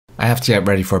I have to get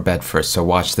ready for bed first, so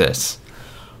watch this.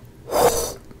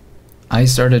 I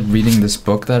started reading this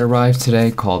book that arrived today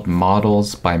called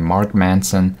Models by Mark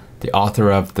Manson, the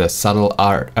author of The Subtle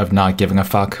Art of Not Giving a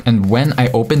Fuck. And when I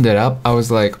opened it up, I was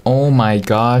like, oh my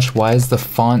gosh, why is the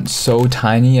font so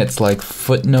tiny? It's like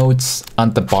footnotes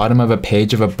on the bottom of a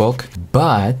page of a book.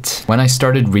 But when I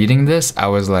started reading this, I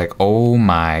was like, oh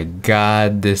my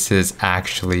god, this is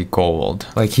actually gold.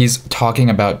 Like, he's talking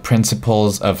about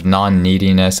principles of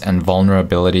non-neediness and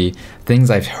vulnerability, things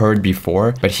I've heard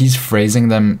before, but he's phrasing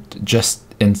them just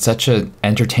in such an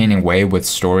entertaining way with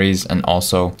stories, and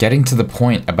also getting to the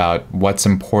point about what's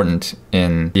important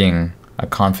in being a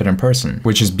confident person,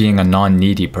 which is being a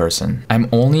non-needy person. I'm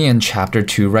only in chapter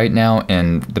 2 right now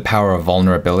in The Power of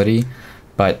Vulnerability,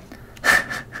 but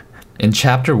in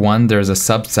chapter 1 there's a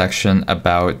subsection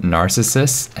about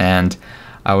narcissists, and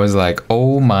I was like,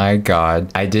 oh my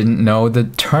god, I didn't know the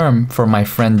term for my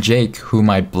friend Jake, whom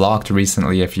I blocked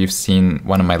recently if you've seen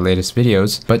one of my latest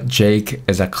videos. But Jake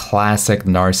is a classic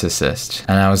narcissist.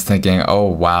 And I was thinking, oh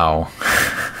wow.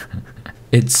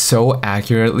 It so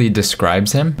accurately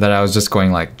describes him that I was just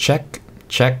going like, check,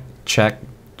 check, check,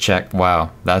 check.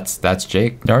 Wow, that's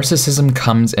Jake. Narcissism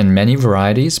comes in many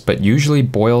varieties, but usually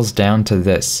boils down to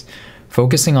this: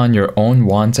 focusing on your own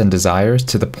wants and desires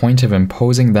to the point of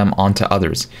imposing them onto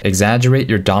others. Exaggerate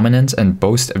your dominance and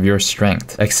boast of your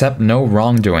strength. Accept no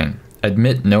wrongdoing.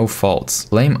 Admit no faults.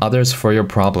 Blame others for your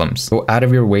problems. Go out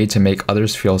of your way to make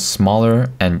others feel smaller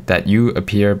and that you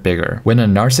appear bigger. When a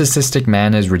narcissistic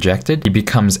man is rejected, he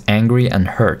becomes angry and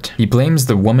hurt. He blames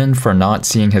the woman for not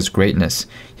seeing his greatness.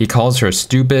 He calls her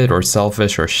stupid or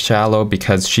selfish or shallow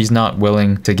because she's not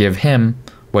willing to give him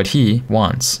what he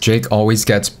wants. Jake always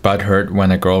gets butthurt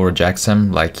when a girl rejects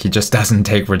him, like he just doesn't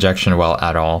take rejection well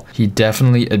at all. He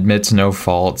definitely admits no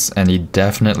faults, and he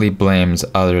definitely blames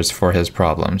others for his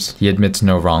problems. He admits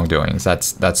no wrongdoings.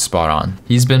 That's spot on.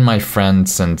 He's been my friend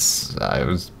since I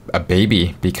was a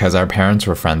baby because our parents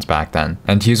were friends back then.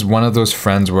 And he's one of those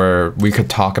friends where we could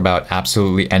talk about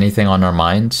absolutely anything on our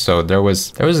mind, so there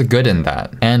was a good in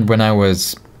that. And when I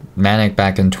was manic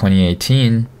back in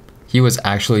 2018, he was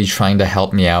actually trying to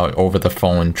help me out over the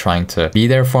phone, trying to be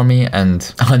there for me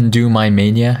and undo my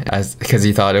mania, because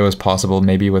he thought it was possible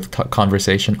maybe with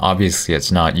conversation. Obviously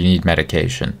it's not, you need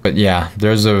medication. But yeah,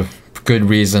 there's a good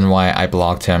reason why I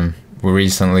blocked him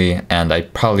recently, and I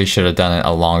probably should have done it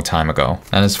a long time ago.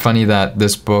 And it's funny that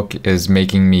this book is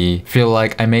making me feel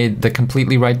like I made the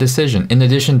completely right decision, in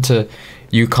addition to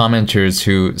you commenters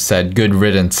who said good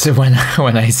riddance when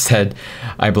I said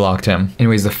I blocked him.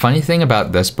 Anyways, the funny thing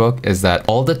about this book is that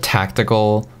all the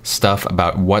tactical stuff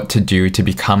about what to do to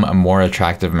become a more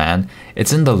attractive man,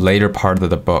 it's in the later part of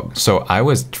the book. So I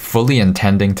was fully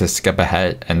intending to skip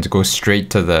ahead and go straight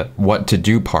to the what to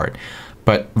do part.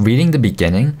 But reading the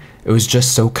beginning, it was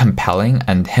just so compelling,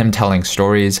 and him telling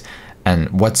stories and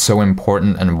what's so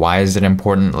important and why is it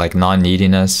important, like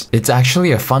non-neediness. It's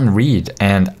actually a fun read,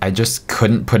 and I just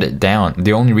couldn't put it down.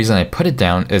 The only reason I put it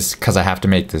down is because I have to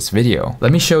make this video.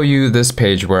 Let me show you this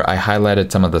page where I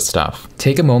highlighted some of the stuff.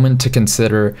 Take a moment to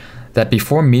consider that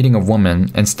before meeting a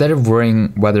woman, instead of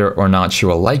worrying whether or not she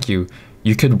will like you,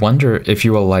 you could wonder if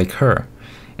you will like her.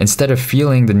 Instead of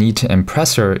feeling the need to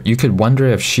impress her, you could wonder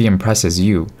if she impresses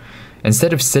you.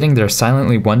 Instead of sitting there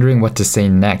silently wondering what to say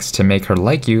next to make her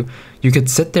like you, you could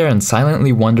sit there and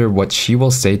silently wonder what she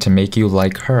will say to make you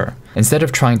like her. Instead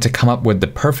of trying to come up with the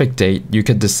perfect date, you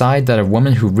could decide that a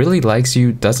woman who really likes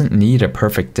you doesn't need a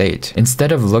perfect date.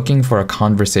 Instead of looking for a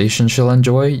conversation she'll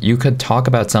enjoy, you could talk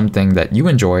about something that you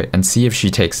enjoy and see if she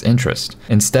takes interest.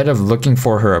 Instead of looking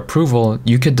for her approval,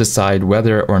 you could decide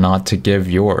whether or not to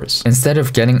give yours. Instead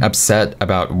of getting upset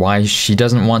about why she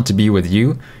doesn't want to be with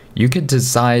you, you could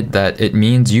decide that it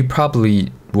means you probably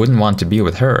wouldn't want to be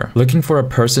with her. Looking for a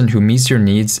person who meets your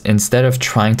needs instead of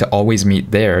trying to always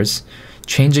meet theirs.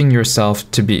 Changing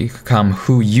yourself to become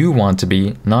who you want to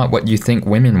be, not what you think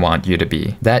women want you to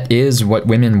be. That is what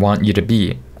women want you to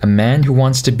be. A man who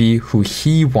wants to be who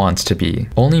he wants to be.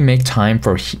 Only make time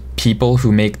for people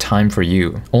who make time for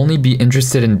you. Only be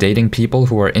interested in dating people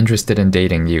who are interested in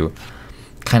dating you.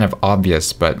 Kind of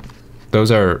obvious, but those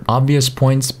are obvious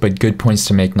points, but good points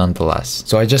to make nonetheless.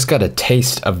 So I just got a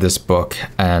taste of this book,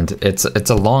 and it's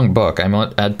a long book. I'm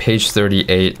at page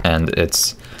 38, and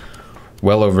it's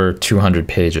well over 200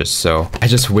 pages. So I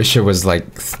just wish it was like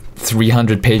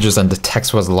 300 pages and the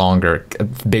text was longer,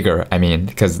 bigger, I mean,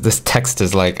 because this text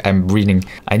is like, I'm reading,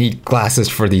 I need glasses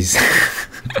for these.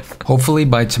 Hopefully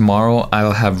by tomorrow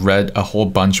I'll have read a whole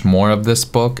bunch more of this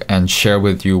book and share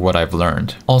with you what I've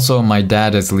learned. Also, my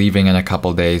dad is leaving in a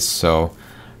couple days, so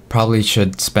probably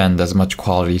should spend as much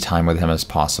quality time with him as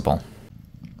possible.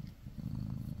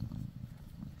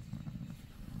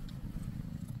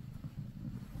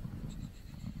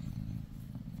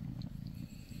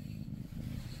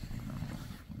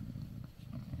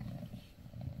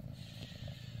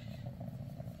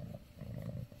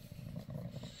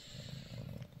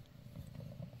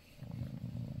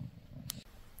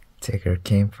 Tigger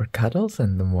came for cuddles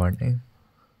in the morning.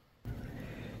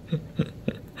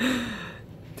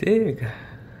 Tig.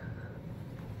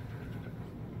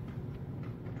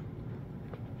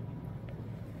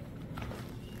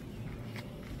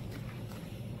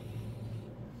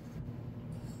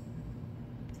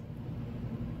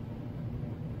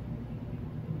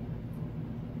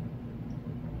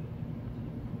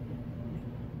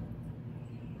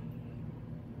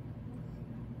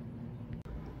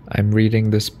 I'm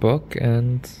reading this book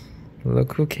and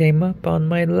look who came up on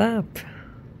my lap.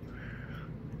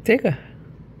 Tigger.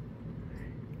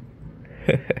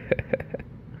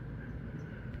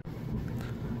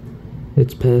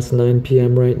 It's past 9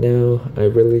 p.m. right now. I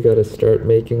really gotta start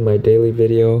making my daily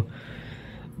video,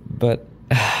 but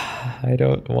I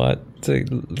don't want to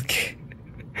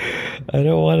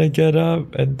get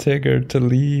up and Tigger to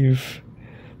leave.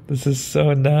 This is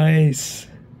so nice.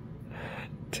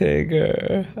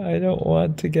 Tigger, I don't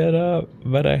want to get up,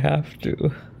 but I have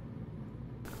to.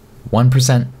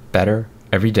 1% better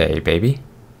every day, baby.